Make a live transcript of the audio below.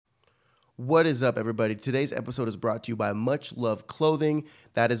What is up, everybody? Today's episode is brought to you by Much Love Clothing.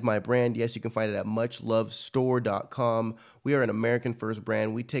 That is my brand. Yes, you can find it at muchlovestore.com. We are an American first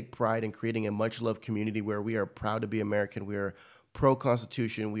brand. We take pride in creating a much love community where we are proud to be American. We are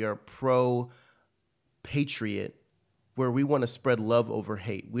pro-Constitution. We are pro-patriot, where we want to spread love over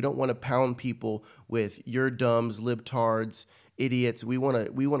hate. We don't want to pound people with you're dumbs, libtards, idiots. We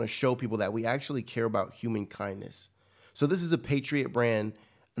want to show people that we actually care about human kindness. So this is a patriot brand,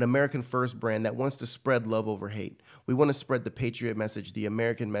 an American first brand that wants to spread love over hate. We want to spread the patriot message, the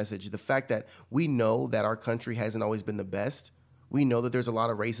American message, the fact that we know that our country hasn't always been the best. We know that there's a lot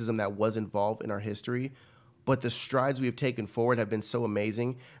of racism that was involved in our history, but the strides we have taken forward have been so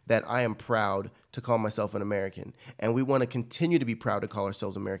amazing that I am proud to call myself an American. And we want to continue to be proud to call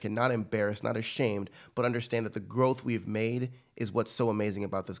ourselves American, not embarrassed, not ashamed, but understand that the growth we've made is what's so amazing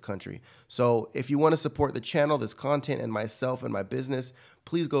about this country. So if you want to support the channel, this content, and myself and my business,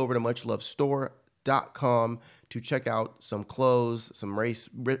 please go over to muchlovestore.com to check out some clothes, some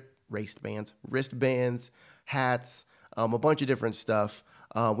wristbands, hats, a bunch of different stuff.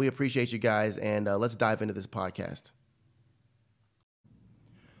 We appreciate you guys, and let's dive into this podcast.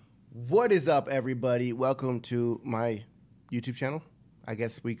 What is up, everybody? Welcome to my YouTube channel. I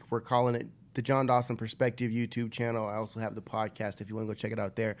guess we're calling it the John Dawson Perspective YouTube channel. I also have the podcast if you want to go check it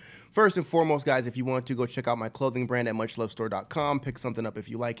out there. First and foremost, guys, if you want to go check out my clothing brand at muchlovestore.com, pick something up if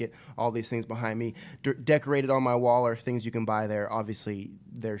you like it. All these things behind me decorated on my wall are things you can buy there. Obviously,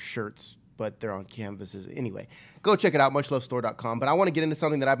 they're shirts, but they're on canvases. Anyway, go check it out, muchlovestore.com. But I want to get into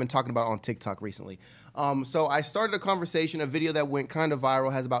something that I've been talking about on TikTok recently. So I started a conversation, a video that went kind of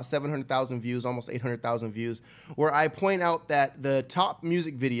viral, has about 700,000 views, almost 800,000 views, where I point out that the top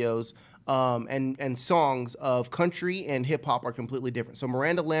music videos and songs of country and hip hop are completely different. So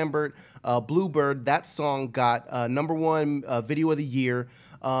Miranda Lambert, Bluebird, that song got #1 video of the year.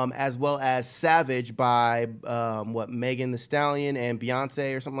 As well as Savage by Megan Thee Stallion and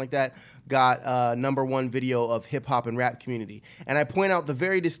Beyonce or something like that, got #1 video of hip hop and rap community. And I point out the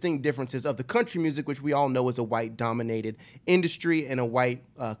very distinct differences of the country music, which we all know is a white dominated industry and a white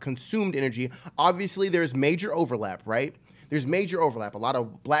consumed energy. Obviously, there's major overlap, right? There's major overlap. A lot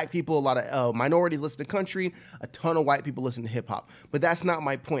of black people, a lot of minorities listen to country, a ton of white people listen to hip hop. But that's not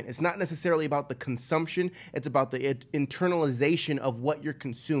my point. It's not necessarily about the consumption. It's about the internalization of what you're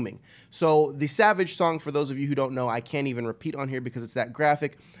consuming. So the Savage song, for those of you who don't know, I can't even repeat on here because it's that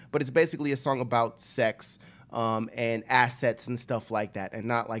graphic, but it's basically a song about sex and assets and stuff like that, and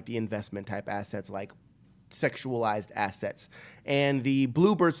not like the investment type assets like sexualized assets. And the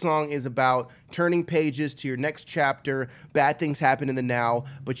Bluebird song is about turning pages to your next chapter. Bad things happen in the now,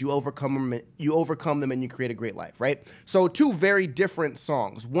 but you overcome them and you create a great life, right? So two very different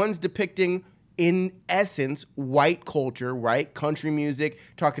songs. One's depicting, in essence, white culture, right? Country music,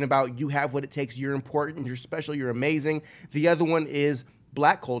 talking about you have what it takes, you're important, you're special, you're amazing. The other one is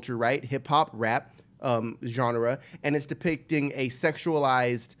black culture, right? Hip hop, rap genre, and it's depicting a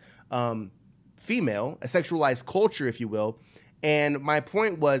sexualized female, a sexualized culture, if you will. And my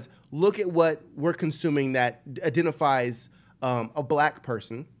point was, look at what we're consuming that identifies a black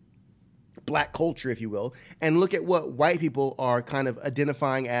person, black culture, if you will, and look at what white people are kind of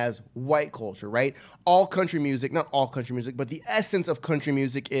identifying as white culture, right? All country music, not all country music, but the essence of country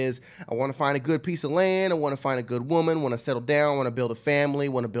music is, I want to find a good piece of land, I want to find a good woman, want to settle down, want to build a family,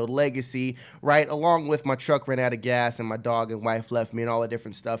 want to build legacy, right? Along with my truck ran out of gas and my dog and wife left me and all that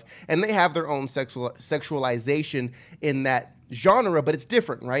different stuff. And they have their own sexualization in that genre, but it's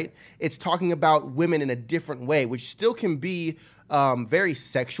different, right? It's talking about women in a different way, which still can be very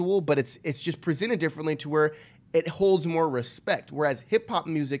sexual, but it's just presented differently to where it holds more respect. Whereas hip hop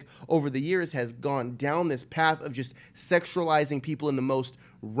music over the years has gone down this path of just sexualizing people in the most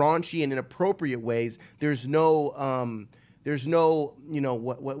raunchy and inappropriate ways. There's no,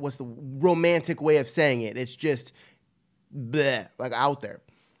 what's the romantic way of saying it? It's just bleh, like out there.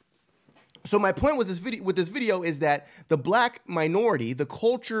 So my point was with this video is that the black minority, the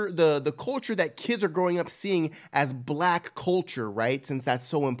culture, the culture that kids are growing up seeing as black culture, right? Since that's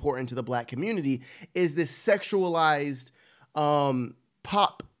so important to the black community, is this sexualized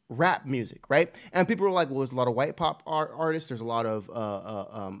pop rap music, right? And people are like, well, there's a lot of white pop artists, there's a lot of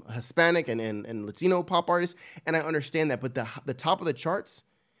Hispanic and Latino pop artists, and I understand that, but the top of the charts,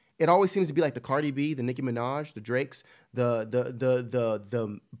 it always seems to be like the Cardi B, the Nicki Minaj, the Drakes,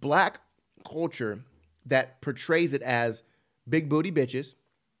 the black culture that portrays it as big booty bitches,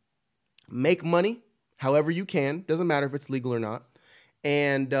 make money however you can, doesn't matter if it's legal or not,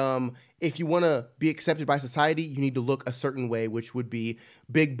 and if you want to be accepted by society, you need to look a certain way, which would be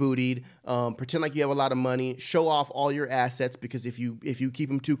big bootied, pretend like you have a lot of money, show off all your assets, because if you keep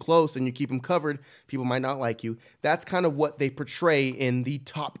them too close and you keep them covered, people might not like you. That's kind of what they portray in the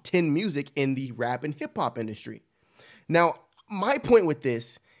top 10 music in the rap and hip hop industry. Now, my point with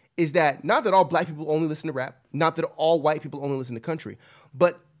this is that not that all black people only listen to rap, not that all white people only listen to country,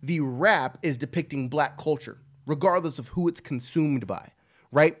 but the rap is depicting black culture, regardless of who it's consumed by,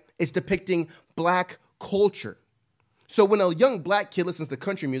 right? It's depicting black culture. So when a young black kid listens to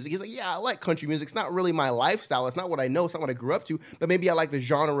country music, he's like, yeah, I like country music. It's not really my lifestyle. It's not what I know. It's not what I grew up to, but maybe I like the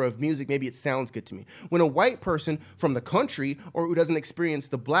genre of music. Maybe it sounds good to me. When a white person from the country or who doesn't experience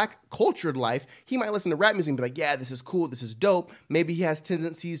the black cultured life, he might listen to rap music and be like, yeah, this is cool. This is dope. Maybe he has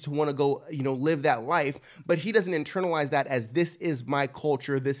tendencies to want to go, live that life, but he doesn't internalize that as this is my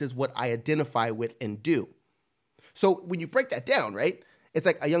culture. This is what I identify with and do. So when you break that down, right? It's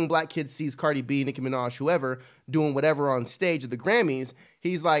like a young black kid sees Cardi B, Nicki Minaj, whoever, doing whatever on stage at the Grammys.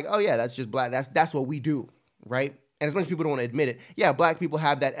 He's like, oh yeah, that's just black. That's what we do, right? And as much as people don't want to admit it, yeah, black people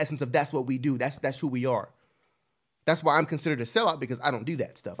have that essence of that's what we do. That's who we are. That's why I'm considered a sellout, because I don't do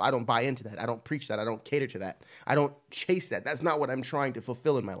that stuff. I don't buy into that. I don't preach that. I don't cater to that. I don't chase that. That's not what I'm trying to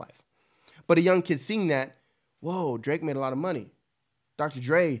fulfill in my life. But a young kid seeing that, whoa, Drake made a lot of money. Dr.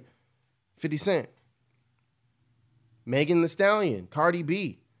 Dre, 50 Cent. Megan Thee Stallion, Cardi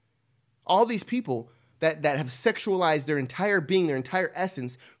B, all these people that have sexualized their entire being, their entire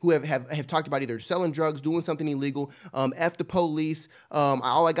essence, who have talked about either selling drugs, doing something illegal, F the police,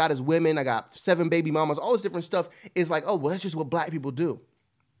 all I got is women, I got 7 baby mamas, all this different stuff is like, oh, well, that's just what black people do.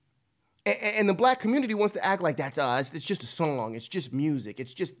 And the black community wants to act like that's us. It's just a song. It's just music.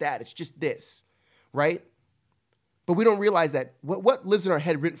 It's just that. It's just this, right? But we don't realize that what lives in our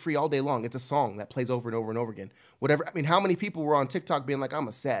head rent-free all day long, it's a song that plays over and over and over again. Whatever. I mean, how many people were on TikTok being like, I'm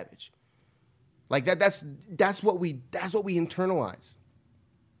a savage? Like that's what we internalize.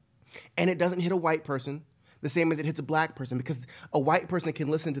 And it doesn't hit a white person the same as it hits a black person, because a white person can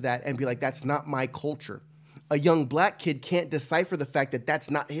listen to that and be like, that's not my culture. A young black kid can't decipher the fact that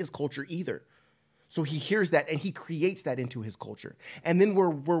that's not his culture either. So he hears that and he creates that into his culture. And then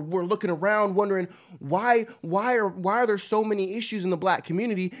we're looking around wondering why are there so many issues in the black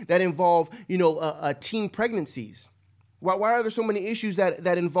community that involve, teen pregnancies? Why are there so many issues that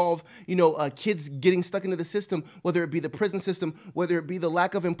involve, kids getting stuck into the system, whether it be the prison system, whether it be the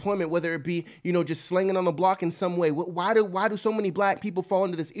lack of employment, whether it be, just slinging on the block in some way? Why do so many black people fall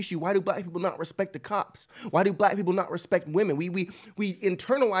into this issue? Why do black people not respect the cops? Why do black people not respect women? We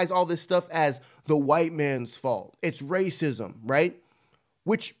internalize all this stuff as the white man's fault. It's racism, right?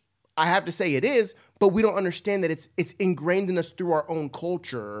 Which I have to say it is, but we don't understand that it's ingrained in us through our own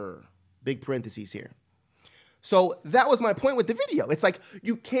culture. Big parentheses here. So that was my point with the video. It's like,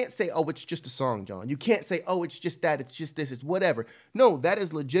 you can't say, oh, it's just a song, John. You can't say, oh, it's just that, it's just this, it's whatever. No, that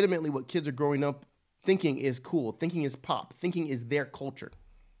is legitimately what kids are growing up thinking is cool, thinking is pop, thinking is their culture.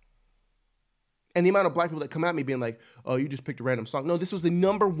 And the amount of black people that come at me being like, oh, you just picked a random song. No, this was the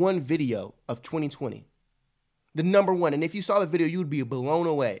 #1 video of 2020. The #1. And if you saw the video, you would be blown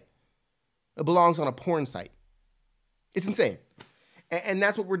away. It belongs on a porn site. It's insane. And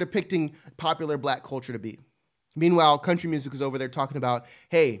that's what we're depicting popular black culture to be. Meanwhile, country music is over there talking about,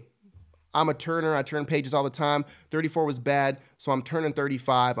 hey, I'm a turner. I turn pages all the time. 34 was bad, so I'm turning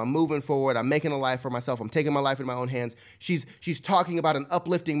 35. I'm moving forward. I'm making a life for myself. I'm taking my life in my own hands. She's talking about an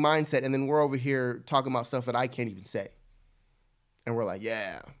uplifting mindset, and then we're over here talking about stuff that I can't even say. And we're like,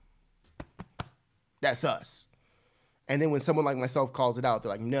 yeah, that's us. And then when someone like myself calls it out, they're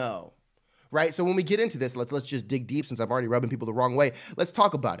like, no. Right? So when we get into this, let's just dig deep, since I'm already rubbing people the wrong way. Let's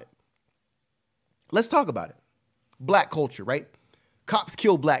talk about it. Let's talk about it. Black culture, right? Cops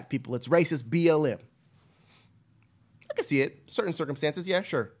kill black people. It's racist BLM. I can see it. Certain circumstances, yeah,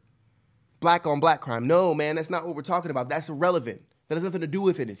 sure. Black on black crime. No, man, that's not what we're talking about. That's irrelevant. That has nothing to do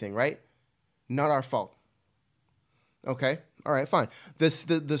with anything, right? Not our fault. Okay, all right, fine.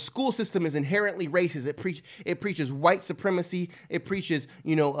 The school system is inherently racist. It preaches white supremacy. It preaches,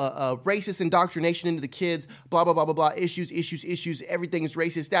 racist indoctrination into the kids. Blah blah blah blah blah. Issues. Everything is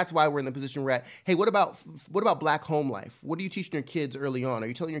racist. That's why we're in the position we're at. Hey, what about black home life? What are you teaching your kids early on? Are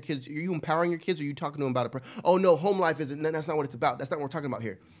you telling your kids? Are you empowering your kids? Or are you talking to them about it? Oh no, home life isn't. That's not what it's about. That's not what we're talking about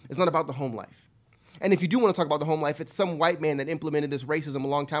here. It's not about the home life. And if you do want to talk about the home life, it's some white man that implemented this racism a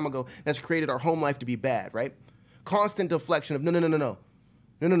long time ago that's created our home life to be bad, right? Constant deflection of no.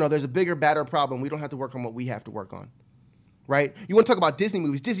 There's a bigger, badder problem. We don't have to work on what we have to work on. right? You want to talk about Disney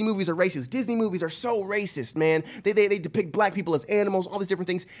movies. Disney movies are racist. Disney movies are so racist, man. They depict black people as animals, all these different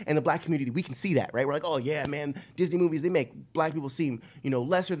things. And the black community, we can see that, right? We're like, oh, yeah, man, Disney movies, they make black people seem,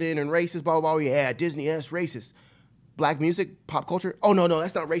 lesser than and racist, blah, blah, blah. Yeah, Disney, that's racist. Black music, pop culture. Oh, no,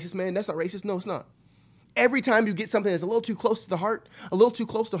 that's not racist, man. That's not racist. No, it's not. Every time you get something that's a little too close to the heart, a little too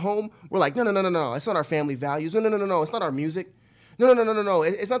close to home, we're like, no. It's not our family values. No. It's not our music. No.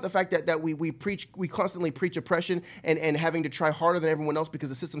 It's not the fact that we constantly preach oppression and having to try harder than everyone else because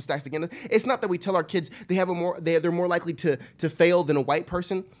the system stacks against us. It's not that we tell our kids they're more likely to fail than a white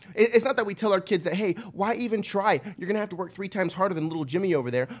person. It's not that we tell our kids that, hey, why even try? You're gonna have to work 3 times harder than little Jimmy over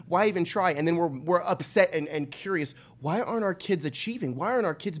there. Why even try? And then we're upset and curious. Why aren't our kids achieving? Why aren't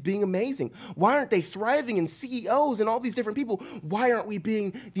our kids being amazing? Why aren't they thriving and CEOs and all these different people? Why aren't we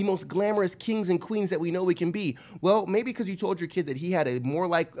being the most glamorous kings and queens that we know we can be? Well, maybe because you told your kid that he had he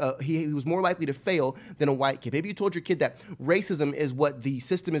was more likely to fail than a white kid. Maybe you told your kid that racism is what the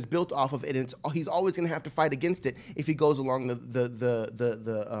system is built off of, and he's always going to have to fight against it if he goes along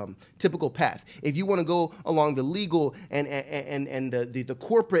the typical path. If you want to go along the legal and the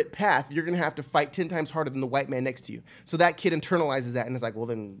corporate path, you're going to have to fight 10 times harder than the white man next to you. So that kid internalizes that and is like, well,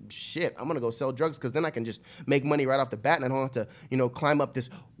 then shit, I'm going to go sell drugs because then I can just make money right off the bat and I don't have to, climb up this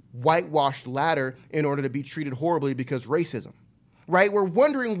whitewashed ladder in order to be treated horribly because racism, right? We're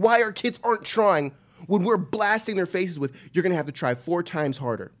wondering why our kids aren't trying when we're blasting their faces with, you're going to have to try 4 times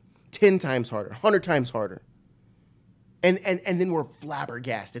harder, 10 times harder, 100 times harder. And then we're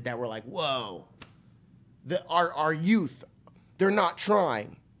flabbergasted that we're like, whoa, our youth, they're not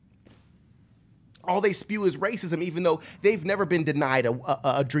trying. All they spew is racism, even though they've never been denied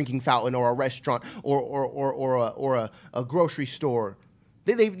a drinking fountain or a restaurant or a grocery store.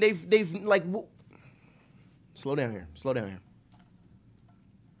 They've like, slow down here.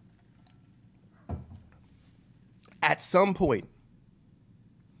 At some point,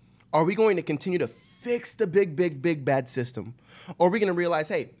 are we going to continue to fix the big bad system, or are we going to realize,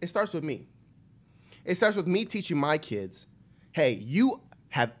 hey, it starts with me. It starts with me teaching my kids, hey, you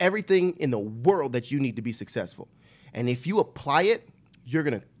have everything in the world that you need to be successful. And if you apply it, you're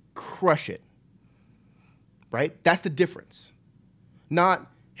going to crush it. Right? That's the difference.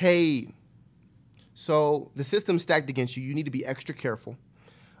 Not, hey, so the system's stacked against you. You need to be extra careful.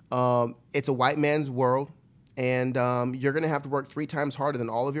 It's a white man's world, and you're going to have to work 3 times harder than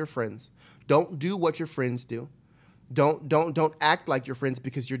all of your friends. Don't do what your friends do. Don't act like your friends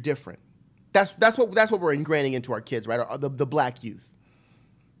because you're different. That's what we're ingraining into our kids, right? The black youth.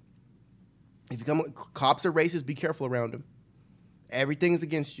 If you cops are racist, be careful around them. Everything's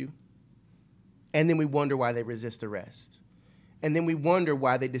against you. And then we wonder why they resist arrest. And then we wonder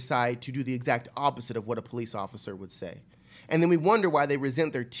why they decide to do the exact opposite of what a police officer would say. And then we wonder why they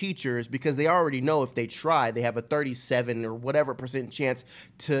resent their teachers because they already know if they try, they have a 37 or whatever % chance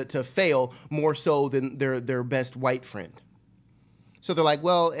to fail more so than their best white friend. So they're like,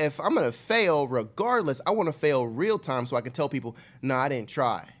 well, if I'm going to fail regardless, I want to fail real time so I can tell people, no, I didn't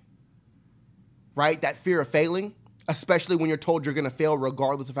try. Right? That fear of failing, especially when you're told you're going to fail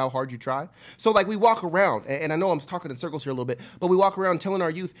regardless of how hard you try. So like we walk around, and I know I'm talking in circles here a little bit, but we walk around telling our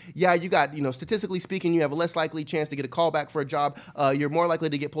youth, yeah, you got, statistically speaking, you have a less likely chance to get a call back for a job. You're more likely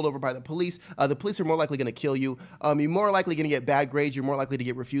to get pulled over by the police. The police are more likely going to kill you. You're more likely going to get bad grades. You're more likely to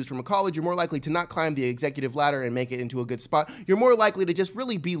get refused from a college. You're more likely to not climb the executive ladder and make it into a good spot. You're more likely to just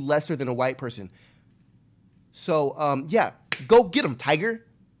really be lesser than a white person. So, yeah, go get them, tiger.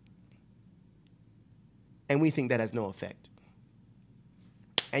 And we think that has no effect.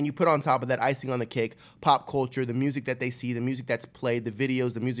 And you put on top of that icing on the cake, pop culture, the music that they see, the music that's played, the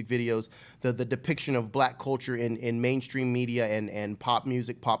videos, the music videos, the depiction of black culture in mainstream media and pop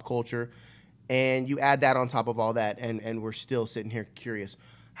music, pop culture. And you add that on top of all that, and we're still sitting here curious.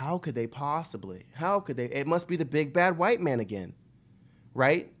 How could they possibly? It must be the big bad white man again,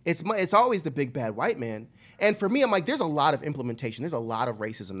 right? It's always the big bad white man. And for me, I'm like, there's a lot of implementation. There's a lot of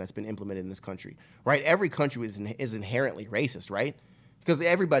racism that's been implemented in this country, right? Every country is inherently racist, right? Because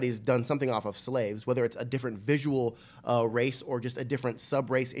everybody's done something off of slaves, whether it's a different visual race or just a different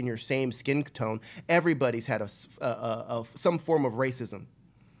sub-race in your same skin tone. Everybody's had some form of racism,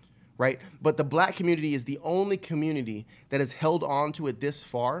 right? But the black community is the only community that has held on to it this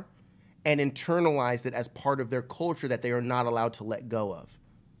far and internalized it as part of their culture that they are not allowed to let go of.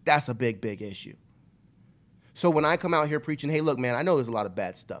 That's a big, big issue. So when I come out here preaching, hey, look, man, I know there's a lot of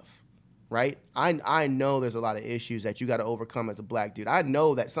bad stuff, right? I know there's a lot of issues that you got to overcome as a black dude. I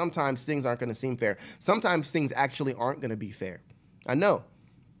know that sometimes things aren't going to seem fair. Sometimes things actually aren't going to be fair. I know.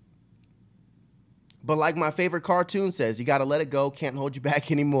 But like my favorite cartoon says, you got to let it go. Can't hold you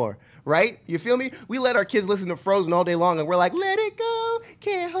back anymore. Right? You feel me? We let our kids listen to Frozen all day long and we're like, let it go.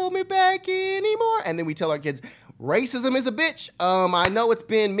 Can't hold me back anymore. And then we tell our kids, racism is a bitch. I know it's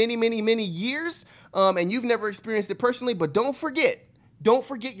been many, many, many years and you've never experienced it personally, but don't forget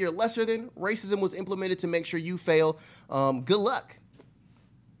you're lesser than. Racism was implemented to make sure you fail. Good luck.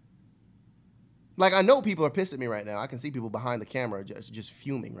 Like, I know people are pissed at me right now. I can see people behind the camera just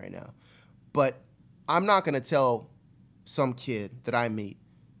fuming right now. But I'm not going to tell some kid that I meet,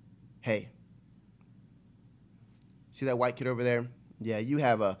 hey, see that white kid over there? Yeah, you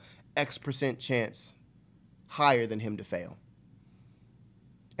have a X% chance higher than him to fail.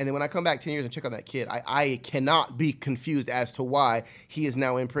 And then when I come back 10 years and check on that kid, I cannot be confused as to why he is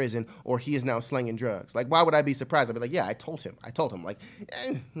now in prison or he is now slinging drugs. Like, why would I be surprised? I'd be like, yeah, I told him. Like,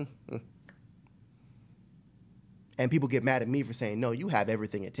 and people get mad at me for saying, no, you have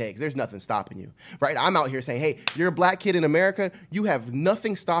everything it takes. There's nothing stopping you, right? I'm out here saying, hey, you're a black kid in America. You have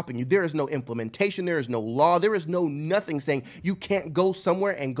nothing stopping you. There is no implementation. There is no law. There is no nothing saying you can't go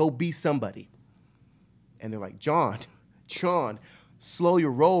somewhere and go be somebody. And they're like, John, slow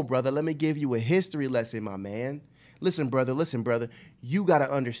your roll, brother. Let me give you a history lesson, my man. Listen, brother. You got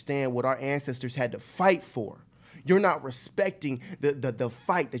to understand what our ancestors had to fight for. You're not respecting the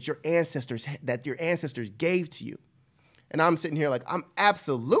fight that your ancestors gave to you. And I'm sitting here like, I'm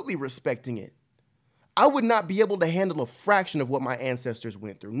absolutely respecting it. I would not be able to handle a fraction of what my ancestors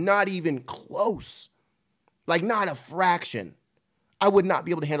went through. Not even close. Like, not a fraction. I would not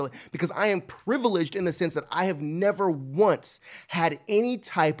be able to handle it because I am privileged in the sense that I have never once had any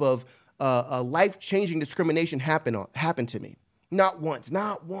type of life-changing discrimination happen to me. Not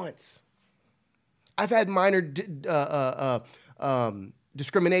once. I've had minor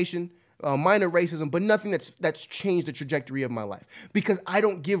discrimination, minor racism, but nothing that's changed the trajectory of my life because I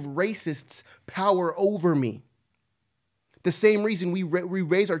don't give racists power over me. The same reason we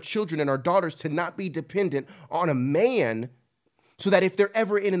raise our children and our daughters to not be dependent on a man so that if they're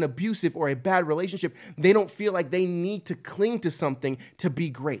ever in an abusive or a bad relationship, they don't feel like they need to cling to something to be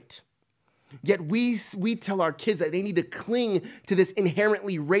great. Yet we tell our kids that they need to cling to this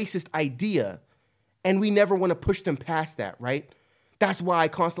inherently racist idea, and we never want to push them past that, right? That's why I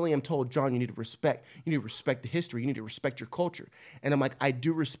constantly am told, John, you need to respect the history. You need to respect your culture. And I'm like, I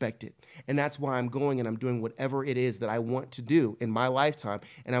do respect it. And that's why I'm going and I'm doing whatever it is that I want to do in my lifetime.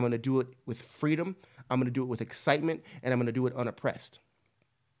 And I'm going to do it with freedom. I'm going to do it with excitement. And I'm going to do it unoppressed.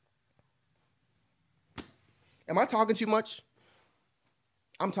 Am I talking too much?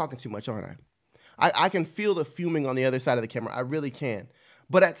 I'm talking too much, aren't I? I can feel the fuming on the other side of the camera. I really can.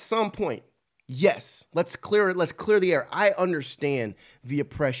 But at some point, yes, let's clear the air. I understand the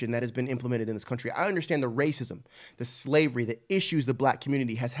oppression that has been implemented in this country. I understand the racism, the slavery, the issues the black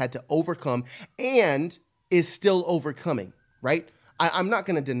community has had to overcome and is still overcoming, right? I'm not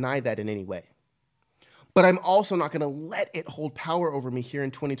going to deny that in any way. But I'm also not going to let it hold power over me here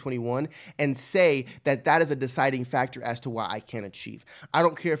in 2021 and say that that is a deciding factor as to why I can't achieve. I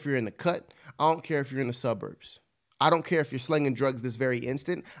don't care if you're in the cut. I don't care if you're in the suburbs. I don't care if you're slinging drugs this very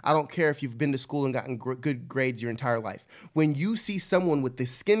instant. I don't care if you've been to school and gotten good grades your entire life. When you see someone with the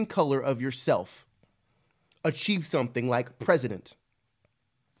skin color of yourself achieve something like president,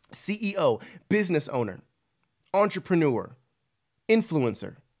 CEO, business owner, entrepreneur,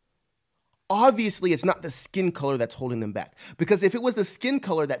 influencer, obviously it's not the skin color that's holding them back. Because if it was the skin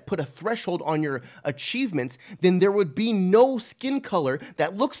color that put a threshold on your achievements, then there would be no skin color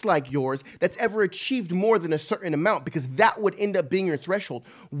that looks like yours that's ever achieved more than a certain amount, because that would end up being your threshold.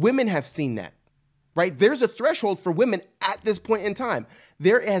 Women have seen that, right? There's a threshold for women at this point in time.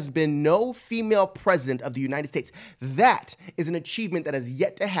 There has been no female president of the United States. That is an achievement that has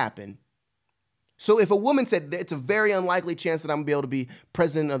yet to happen. So if a woman said it's a very unlikely chance that I'm going to be able to be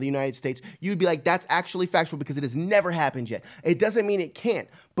president of the United States, you'd be like, that's actually factual because it has never happened yet. It doesn't mean it can't,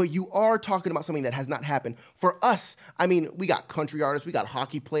 but you are talking about something that has not happened. For us, I mean, we got country artists, we got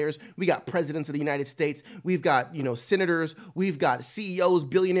hockey players, we got presidents of the United States, we've got, senators, we've got CEOs,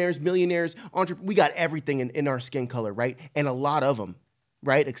 billionaires, millionaires, we got everything in our skin color, right? And a lot of them,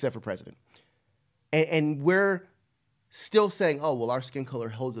 right? Except for president. And we're still saying, oh, well, our skin color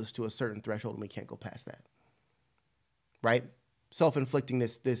holds us to a certain threshold and we can't go past that, right? Self-inflicting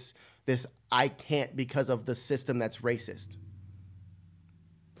this I can't because of the system that's racist.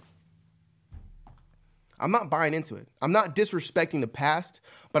 I'm not buying into it. I'm not disrespecting the past,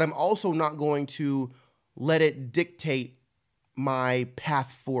 but I'm also not going to let it dictate my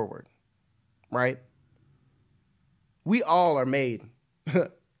path forward, right? We all are made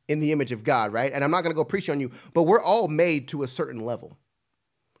in the image of God, right? And I'm not going to go preach on you, but we're all made to a certain level.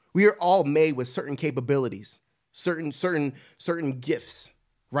 We are all made with certain capabilities, certain gifts,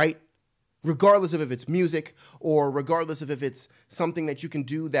 right? Regardless of if it's music or regardless of if it's something that you can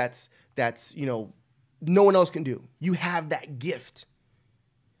do that's no one else can do. You have that gift.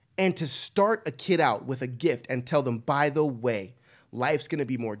 And to start a kid out with a gift and tell them, by the way, life's going to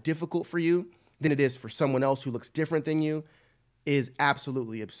be more difficult for you than it is for someone else who looks different than you is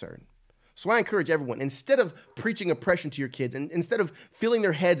absolutely absurd. So I encourage everyone, instead of preaching oppression to your kids and instead of filling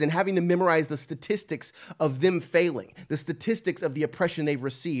their heads and having to memorize the statistics of them failing, the statistics of the oppression they've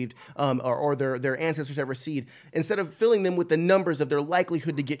received or their ancestors have received, instead of filling them with the numbers of their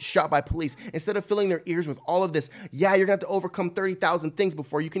likelihood to get shot by police, instead of filling their ears with all of this, yeah, you're going to have to overcome 30,000 things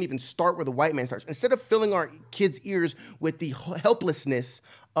before you can even start where the white man starts. Instead of filling our kids' ears with the helplessness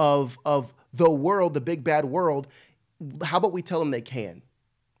of the world, the big bad world, how about we tell them they can?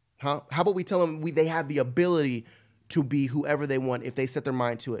 How about we tell them they have the ability to be whoever they want if they set their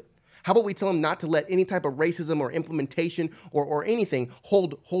mind to it? How about we tell them not to let any type of racism or implementation or anything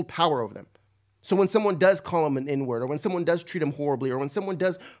hold power over them? So when someone does call them an N-word, or when someone does treat them horribly, or when someone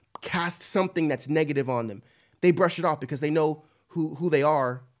does cast something that's negative on them, they brush it off because they know who they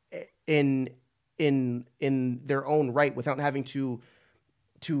are in their own right without having to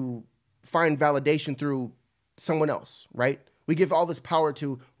find validation through someone else, right? We give all this power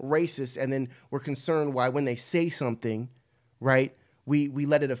to racists, and then we're concerned why when they say something, right, we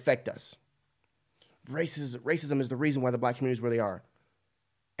let it affect us. Racism is the reason why the black community is where they are.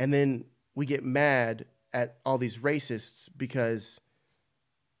 And then we get mad at all these racists because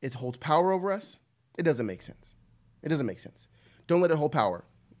it holds power over us. It doesn't make sense. It doesn't make sense. Don't let it hold power.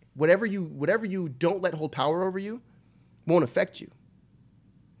 Whatever you don't let hold power over you won't affect you,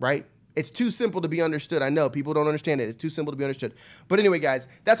 right? It's too simple to be understood. I know people don't understand it. It's too simple to be understood. But anyway, guys,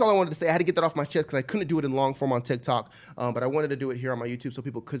 that's all I wanted to say. I had to get that off my chest because I couldn't do it in long form on TikTok, but I wanted to do it here on my YouTube so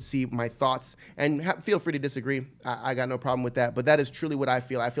people could see my thoughts. And feel free to disagree. I got no problem with that. But that is truly what I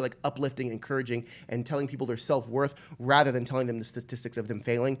feel. I feel like uplifting, encouraging, and telling people their self-worth rather than telling them the statistics of them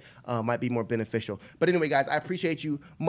failing might be more beneficial. But anyway, guys, I appreciate you.